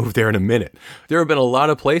 I'll move there in a minute. There have been a lot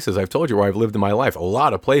of places, I've told you, where I've lived in my life, a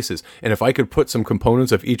lot of places. And if I could put some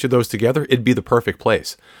components of each of those together, it'd be the perfect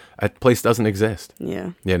place. That place doesn't exist.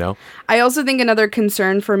 Yeah. I also think another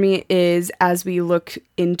concern for me is, as we look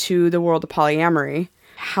into the world of polyamory,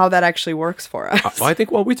 how that actually works for us. I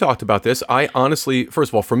think, we talked about this. I honestly,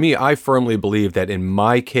 first of all, for me, I firmly believe that in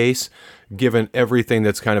my case, given everything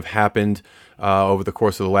that's kind of happened over the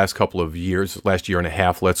course of the last couple of years, last year and a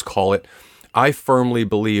half, let's call it, I firmly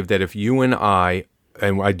believe that if you and I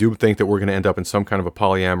do think that we're going to end up in some kind of a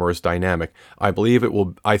polyamorous dynamic,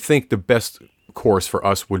 I think the best course for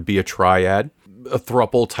us would be a triad, a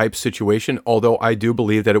throuple type situation, although I do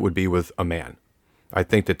believe that it would be with a man. I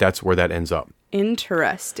think that that's where that ends up.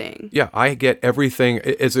 Interesting. Yeah, I get everything.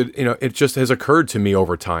 It just has occurred to me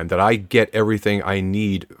over time that I get everything I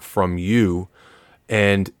need from you,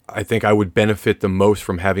 and I think I would benefit the most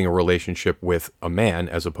from having a relationship with a man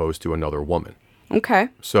as opposed to another woman. Okay.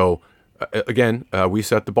 So, again, we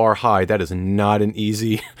set the bar high. That is not an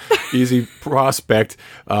easy prospect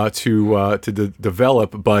to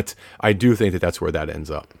develop, but I do think that that's where that ends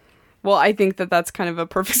up. Well, I think that that's kind of a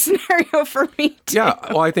perfect scenario for me, too. Yeah,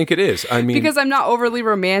 well, I think it is. I mean, because I'm not overly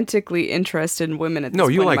romantically interested in women at this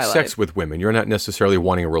point in my life. No, you like sex with women. You're not necessarily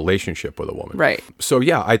wanting a relationship with a woman. Right. So,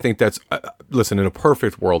 yeah, I think that's, listen, in a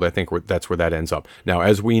perfect world, I think that's where that ends up. Now,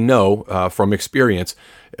 as we know from experience,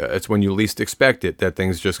 it's when you least expect it that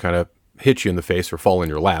things just kind of hit you in the face or fall in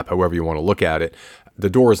your lap, however you want to look at it. The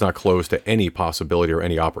door is not closed to any possibility or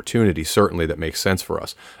any opportunity, certainly, that makes sense for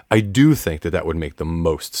us. I do think that would make the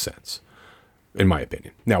most sense, in my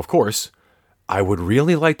opinion. Now, of course, I would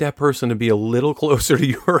really like that person to be a little closer to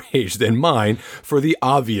your age than mine for the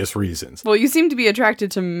obvious reasons. Well, you seem to be attracted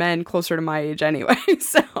to men closer to my age anyway,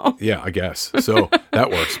 so... Yeah, I guess. So that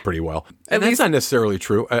works pretty well. And that's not necessarily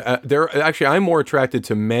true. Actually, I'm more attracted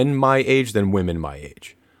to men my age than women my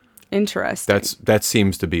age. Interesting. That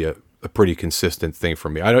seems to be a pretty consistent thing for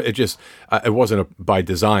me. It wasn't by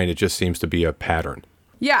design. It just seems to be a pattern.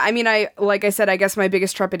 Yeah, I mean, like I said, I guess my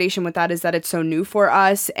biggest trepidation with that is that it's so new for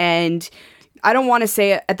us, and I don't want to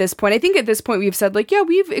say it at this point. I think at this point we've said,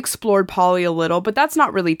 we've explored poly a little, but that's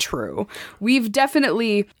not really true. We've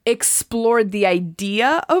definitely explored the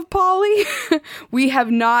idea of poly. We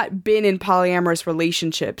have not been in polyamorous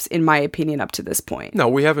relationships, in my opinion, up to this point. No,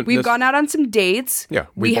 we haven't. We've gone out on some dates. Yeah,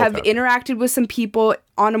 we have interacted with some people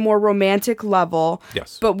on a more romantic level.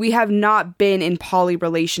 Yes. But we have not been in poly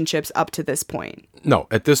relationships up to this point. No,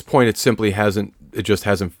 at this point it just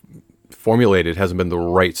hasn't formulated, hasn't been the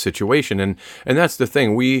right situation, and that's the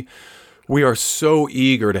thing. We are so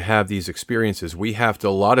eager to have these experiences. We have to a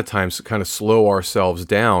lot of times kind of slow ourselves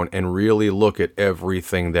down and really look at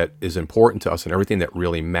everything that is important to us and everything that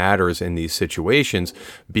really matters in these situations,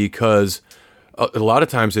 because a lot of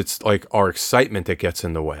times it's like our excitement that gets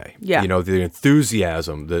in the way. Yeah. The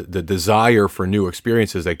enthusiasm, the desire for new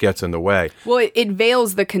experiences that gets in the way. Well, it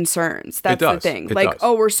veils the concerns. That's the thing. It does.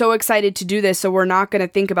 We're so excited to do this, so we're not going to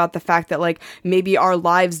think about the fact that, maybe our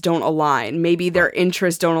lives don't align. Maybe their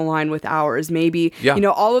interests don't align with ours. Maybe,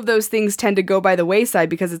 all of those things tend to go by the wayside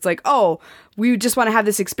because it's we just want to have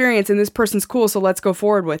this experience and this person's cool, so let's go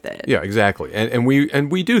forward with it. Yeah, exactly. And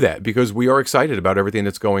we do that because we are excited about everything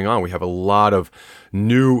that's going on. We have a lot of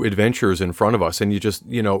new adventures in front of us, and you just,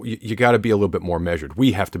 you got to be a little bit more measured.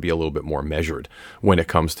 We have to be a little bit more measured when it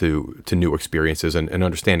comes to new experiences and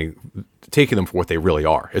understanding, taking them for what they really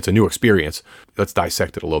are. It's a new experience. Let's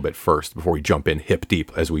dissect it a little bit first before we jump in hip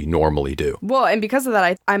deep as we normally do. Well, and because of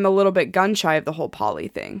that, I'm a little bit gun shy of the whole poly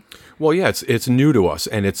thing. Well, yeah, it's new to us,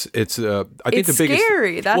 and I think it's the biggest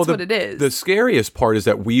scary. That's what it is. The scariest part is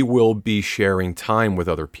that we will be sharing time with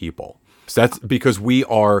other people. So that's because we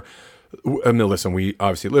are I mean, listen, we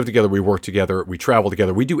obviously live together, we work together, we travel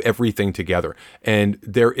together, we do everything together. And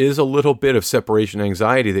there is a little bit of separation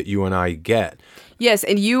anxiety that you and I get. Yes,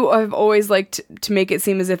 and you have always liked to make it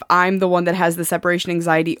seem as if I'm the one that has the separation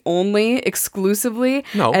anxiety only, exclusively.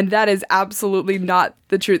 No. And that is absolutely not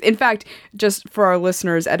the truth. In fact, just for our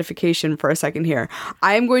listeners' edification for a second here,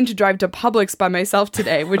 I am going to drive to Publix by myself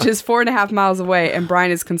today, which is 4.5 miles away, and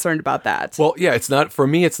Brian is concerned about that. Well, yeah, it's not, for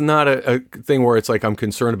me, it's not a thing where it's like I'm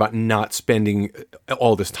concerned about not spending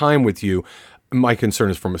all this time with you. My concern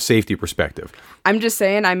is from a safety perspective. I'm just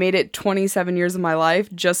saying I made it 27 years of my life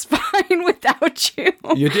just fine without you.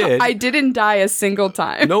 You did. I didn't die a single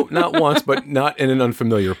time. No, not once, but not in an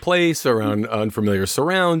unfamiliar place, around unfamiliar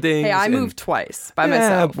surroundings. Hey, I moved twice by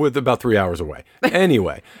myself. With about 3 hours away.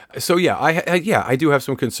 Anyway, so yeah, I do have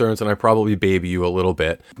some concerns, and I probably baby you a little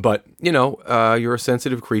bit. But, you're a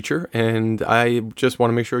sensitive creature, and I just want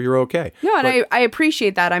to make sure you're okay. No, and I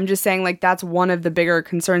appreciate that. I'm just saying, like, that's one of the bigger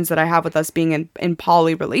concerns that I have with us being in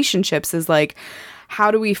poly relationships is, like, how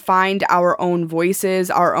do we find our own voices,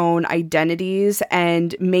 our own identities,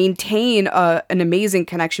 and maintain an amazing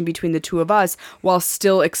connection between the two of us while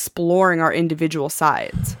still exploring our individual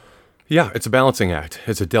sides? Yeah, it's a balancing act.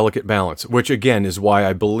 It's a delicate balance, which again is why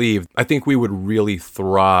I think we would really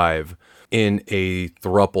thrive in a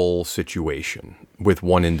throuple situation with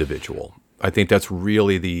one individual. I think that's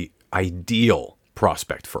really the ideal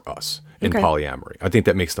prospect for us in polyamory. I think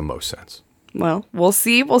that makes the most sense. Well, we'll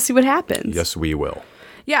see. We'll see what happens. Yes, we will.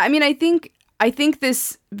 Yeah, I mean, I think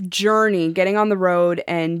this journey, getting on the road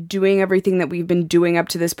and doing everything that we've been doing up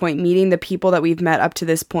to this point, meeting the people that we've met up to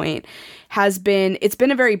this point, it's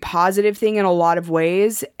been a very positive thing in a lot of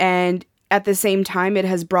ways. And at the same time, it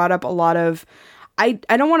has brought up a lot of, I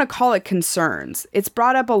don't want to call it concerns. It's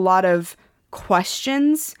brought up a lot of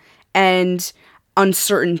questions and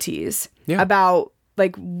uncertainties about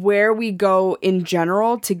like where we go in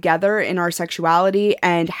general together in our sexuality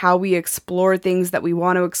and how we explore things that we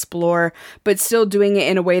want to explore, but still doing it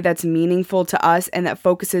in a way that's meaningful to us and that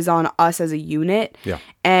focuses on us as a unit. Yeah.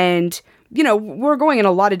 And, we're going in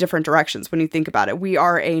a lot of different directions when you think about it. We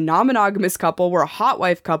are a non-monogamous couple. We're a hot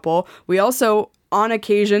wife couple. We also, on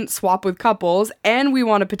occasion, swap with couples, and we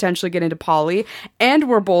want to potentially get into poly, and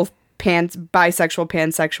we're both bisexual,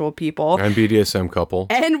 pansexual people. And BDSM couple.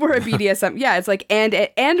 And we're a BDSM. Yeah, it's like, and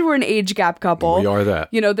we're an age gap couple. We are that.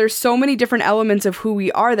 There's so many different elements of who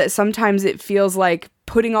we are that sometimes it feels like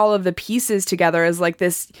putting all of the pieces together is like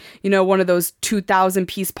this, one of those 2,000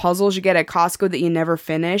 piece puzzles you get at Costco that you never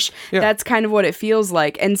finish. Yeah. That's kind of what it feels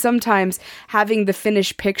like. And sometimes having the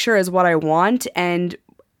finished picture is what I want, and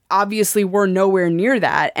obviously we're nowhere near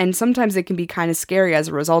that, and sometimes it can be kind of scary as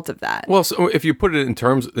a result of that. Well, so if you put it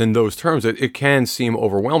in those terms, it can seem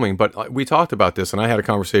overwhelming, but we talked about this, and I had a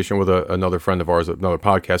conversation with another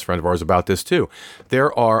podcast friend of ours about this too.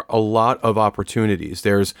 There are a lot of opportunities.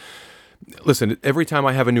 Listen, every time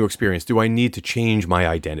I have a new experience, do I need to change my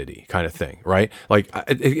identity, kind of thing, right? Like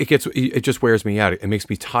it just wears me out. It makes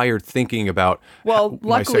me tired thinking about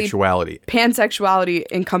my sexuality. Pansexuality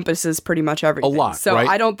encompasses pretty much everything. A lot, so right?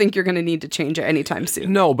 I don't think you're going to need to change it anytime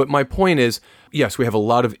soon. No, but my point is, yes, we have a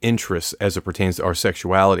lot of interests as it pertains to our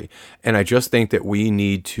sexuality, and I just think that we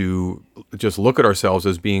need to just look at ourselves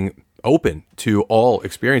as being open to all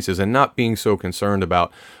experiences and not being so concerned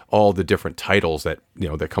about all the different titles that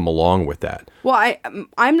that come along with that. Well,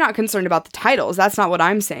 I'm not concerned about the titles. That's not what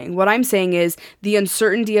I'm saying. What I'm saying is the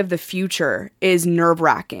uncertainty of the future is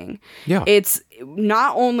nerve-wracking. Yeah. It's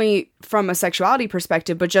not only from a sexuality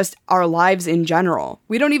perspective, but just our lives in general.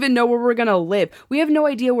 We don't even know where we're going to live. We have no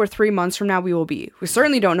idea where 3 months from now we will be. We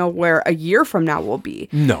certainly don't know where a year from now we'll be.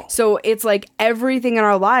 No. So it's like everything in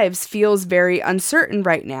our lives feels very uncertain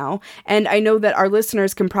right now. And I know that our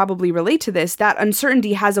listeners can probably relate to this. That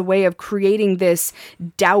uncertainty has a way of creating this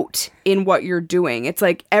doubt in what you're doing. It's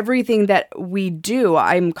like everything that we do,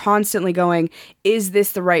 I'm constantly going, is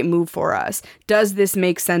this the right move for us? Does this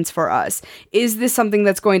make sense for us? Is this something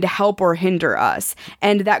that's going to help or hinder us?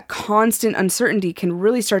 And that constant uncertainty can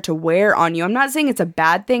really start to wear on you. I'm not saying it's a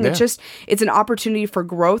bad thing. Yeah. It's an opportunity for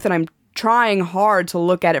growth, and I'm trying hard to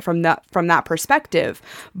look at it from that perspective,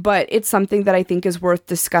 but it's something that I think is worth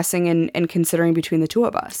discussing and considering between the two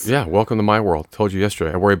of us. Yeah, welcome to my world. Told you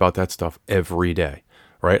yesterday, I worry about that stuff every day,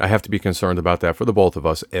 right? I have to be concerned about that for the both of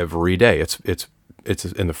us every day. It's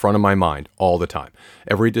in the front of my mind all the time.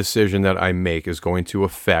 Every decision that I make is going to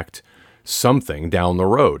affect something down the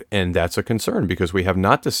road, and that's a concern because we have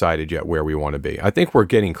not decided yet where we want to be. I think we're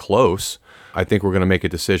getting close. I think we're going to make a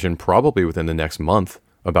decision probably within the next month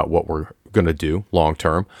about what we're going to do long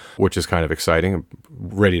term, which is kind of exciting. I'm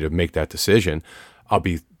ready to make that decision. I'll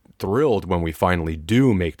be thrilled when we finally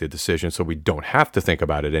do make the decision so we don't have to think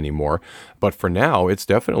about it anymore. But for now, it's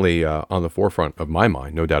definitely on the forefront of my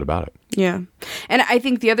mind, no doubt about it. Yeah. And I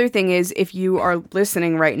think the other thing is, if you are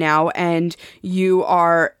listening right now and you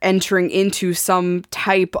are entering into some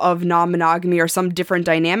type of non-monogamy or some different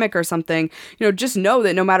dynamic or something, just know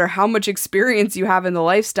that no matter how much experience you have in the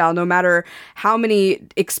lifestyle, no matter how many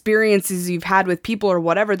experiences you've had with people or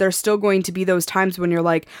whatever, there's still going to be those times when you're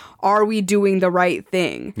like, are we doing the right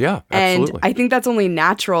thing? Yeah, absolutely. And I think that's only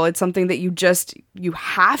natural. It's something that you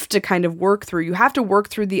have to kind of work through. You have to work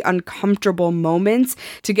through the uncomfortable moments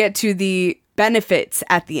to get to the benefits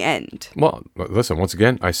at the end. Well, listen, once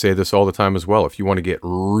again, I say this all the time as well. If you want to get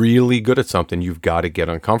really good at something, you've got to get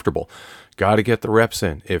uncomfortable. Got to get the reps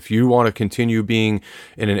in. If you want to continue being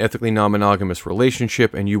in an ethically non-monogamous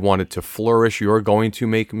relationship and you want it to flourish, you're going to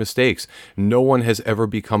make mistakes. No one has ever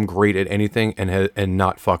become great at anything and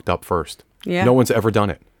not fucked up first. Yeah. No one's ever done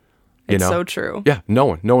it. It's so true. Yeah, no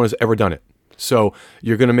one has ever done it. So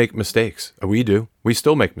you're going to make mistakes. We do. We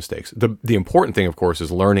still make mistakes. The important thing, of course,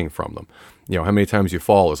 is learning from them. How many times you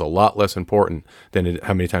fall is a lot less important than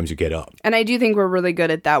how many times you get up. And I do think we're really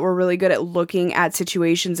good at that. We're really good at looking at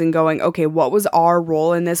situations and going, okay, what was our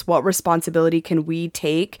role in this? What responsibility can we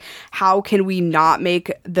take? How can we not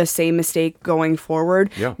make the same mistake going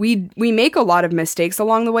forward? Yeah. We make a lot of mistakes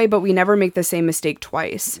along the way, but we never make the same mistake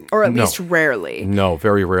twice, or at least rarely. No,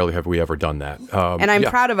 very rarely have we ever done that. And I'm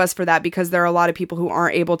proud of us for that, because there are a lot of people who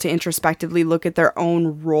aren't able to introspectively look at their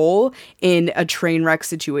own role in a train wreck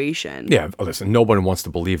situation. Yeah, listen, nobody wants to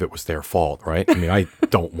believe it was their fault, right? I mean, I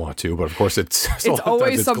don't want to, but of course it's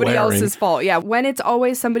always somebody glaring. else's fault. Yeah, when it's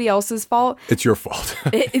always somebody else's fault, it's your fault.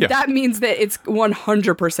 That means that it's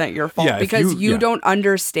 100% your fault, because you don't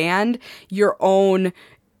understand your own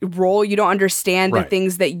role. You don't understand the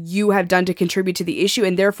things that you have done to contribute to the issue,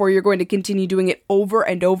 and therefore you're going to continue doing it over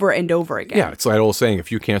and over and over again. Yeah, it's that old saying,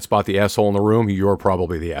 if you can't spot the asshole in the room, you're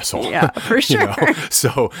probably the asshole. Yeah, for sure.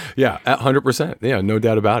 So, yeah, 100%. Yeah, no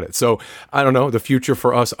doubt about it. So, I don't know. The future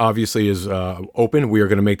for us obviously is open. We are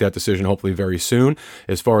going to make that decision hopefully very soon.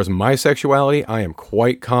 As far as my sexuality, I am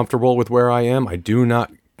quite comfortable with where I am. I do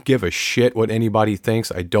not give a shit what anybody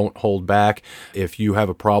thinks. I don't hold back. If you have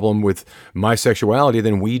a problem with my sexuality,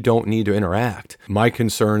 then we don't need to interact. My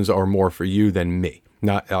concerns are more for you than me.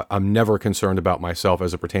 I'm never concerned about myself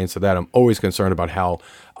as it pertains to that. I'm always concerned about how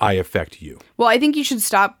I affect you. Well, I think you should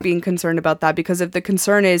stop being concerned about that, because if the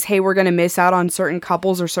concern is, hey, we're going to miss out on certain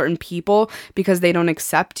couples or certain people because they don't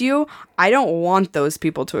accept you, I don't want those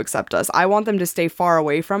people to accept us. I want them to stay far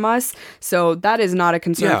away from us. So that is not a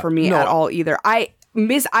concern for me at all either. I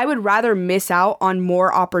would rather miss out on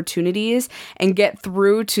more opportunities and get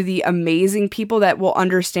through to the amazing people that will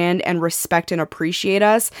understand and respect and appreciate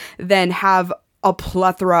us than have a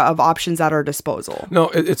plethora of options at our disposal. No,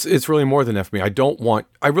 it's really more than that for me. I don't want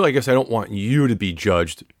you to be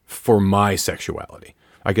judged for my sexuality.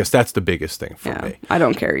 I guess that's the biggest thing for me. I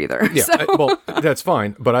don't care either. Yeah, well, that's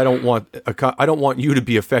fine, but I don't want you to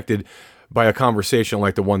be affected by a conversation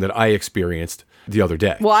like the one that I experienced the other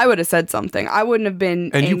day. Well, I would have said something. I wouldn't have been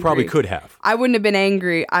And angry. you probably could have. I wouldn't have been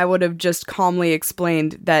angry. I would have just calmly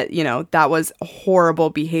explained that, that was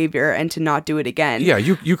horrible behavior and to not do it again. Yeah,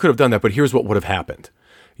 you could have done that, but here's what would have happened.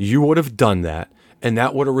 You would have done that, and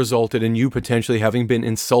that would have resulted in you potentially having been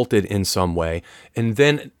insulted in some way, and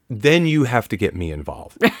then you have to get me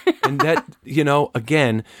involved. And that,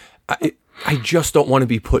 again, I just don't want to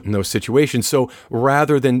be put in those situations. So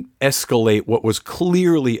rather than escalate what was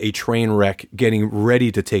clearly a train wreck getting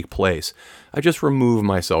ready to take place, I just remove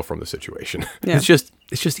myself from the situation. Yeah. It's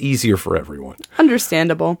just easier for everyone.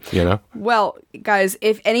 Understandable. Well, guys,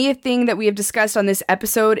 if anything that we have discussed on this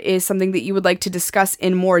episode is something that you would like to discuss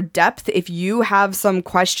in more depth, if you have some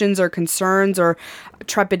questions or concerns or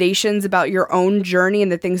trepidations about your own journey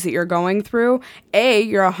and the things that you're going through, A,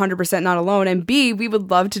 you're 100% not alone, and B, we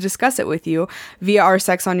would love to discuss it with you via our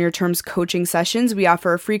Sex on Your Terms coaching sessions. We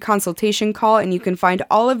offer a free consultation call, and you can find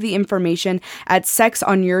all of the information at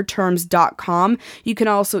sexonyourterms.com. You can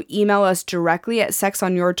also email us directly at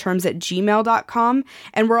sexonyourterms@gmail.com,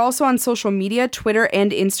 and we're also on social media, Twitter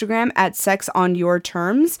and Instagram at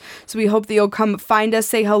sexonyourterms. So we hope that you'll come find us,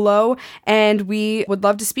 say hello, and we would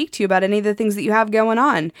love to speak to you about any of the things that you have going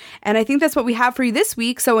on. And I think that's what we have for you this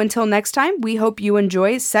week. So until next time, we hope you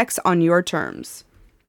enjoy Sex on Your Terms.